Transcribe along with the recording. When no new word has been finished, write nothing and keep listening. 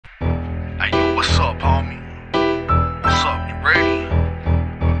What's up, homie? What's up, you ready?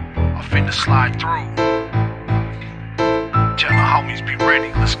 I'm finna slide through. Tell the homies be ready,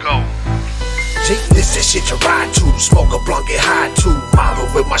 let's go. This that shit to ride to, smoke a blunt, get high too.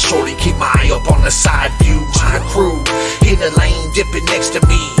 Mobbing with my shorty, keep my eye up on the side view. My crew, in the lane, dipping next to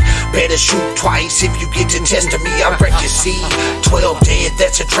me. Better shoot twice if you get to testing me. I wreck your seat, 12 dead,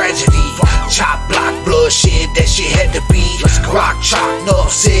 that's a tragedy. Chop block, bloodshed, that shit had to be. Rock, chalk,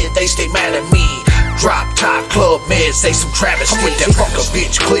 nuff, said they stay mad at me. Drop top, club meds, they some Travesty. With that fuck a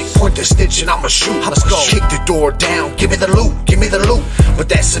bitch, click, point the snitch and I'ma shoot. Let's go. Kick the door down, give me the loot, give me the loot. But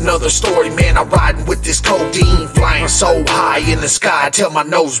that's another story, man, I'm riding with this codeine. Flying so high in the sky, till my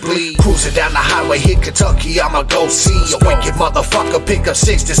nose bleed. Cruising down the highway, hit Kentucky, I'ma go see a wicked motherfucker, pick up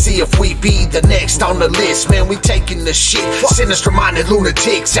 6 to see if we be the next on the list. Man, we taking the shit, sinister-minded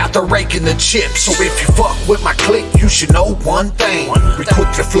lunatics out there raking the chips. So if you fuck with my clique, you should know one thing. We quick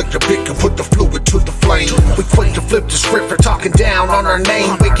to flick the pick and put the fluid to the flame. We quick to flip the script for talking down on our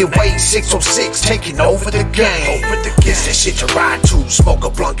name. Wicked Wayz 606 taking over the game. This that shit to ride to, smoke a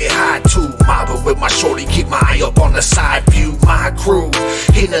blunt, get high too. Mobbing with my shorty, keep my eye up on the side view. My crew,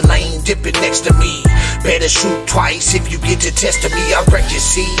 in the lane, dipping next to me. Better shoot twice if you get to testing me. I wreck your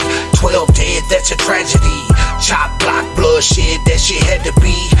seat, 12 dead, that's a tragedy. Chop block, bloodshed, that shit had to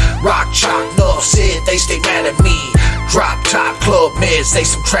be. Rock, chalk, nuff, said they stay mad at me. Drop top, club meds, they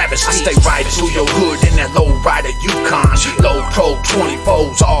some Travesty. I stay right through your hood in that low rider Yukon. Low pro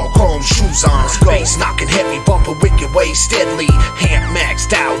 24s, all chrome shoes on. Bass knocking heavy, bumping wicked Wayz steadily. Hand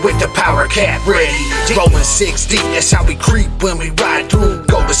maxed out with the power cap ready. Rolling 6 deep, that's how we creep when we ride through.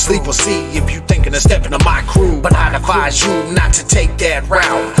 Go to sleep or see if you thinking of stepping to my crew. But I'd advise you not to take that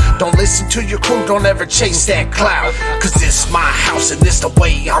route. Don't listen to your crew, don't ever chase that cloud. Cause this my house and this the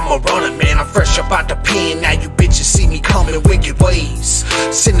way I'ma run it, man. I'm fresh up out the pen, now you bitches see me coming wicked Wayz.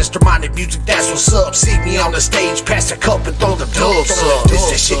 Sinister-minded music, that's what's up. See me on the stage, pass the cup and throw the dubs up. This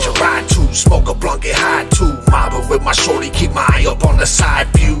that shit to ride to, smoke a blunt, get high too. Mobbing with my shorty, keep my eye up on the side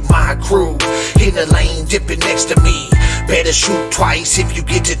view. My crew, in the lane, dipping next to me. Better shoot twice if you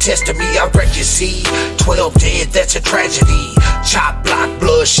get to testing me. I wreck your seat, 12 dead, that's a tragedy. Chop block,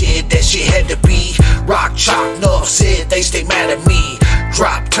 bloodshed, that shit had to be. Rock, chalk, nuff, said they stay mad at me.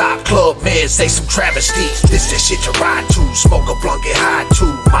 Drop top, club meds, they some Travesty. This that shit to ride to, smoke a blunt, get high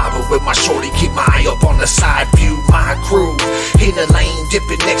too. Mobbing with my shorty, keep my eye up on the side view. My crew, in the lane,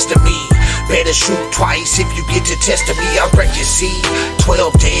 dipping next to me. Better shoot twice if you get to testing me. I wreck your seat,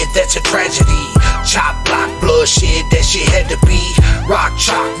 12 dead, that's a tragedy. Chop block, bloodshed, that shit had to be. Rock,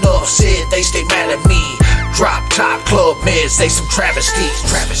 chalk, nuff, said they stay mad at me. Drop top, club meds, they some Travesties.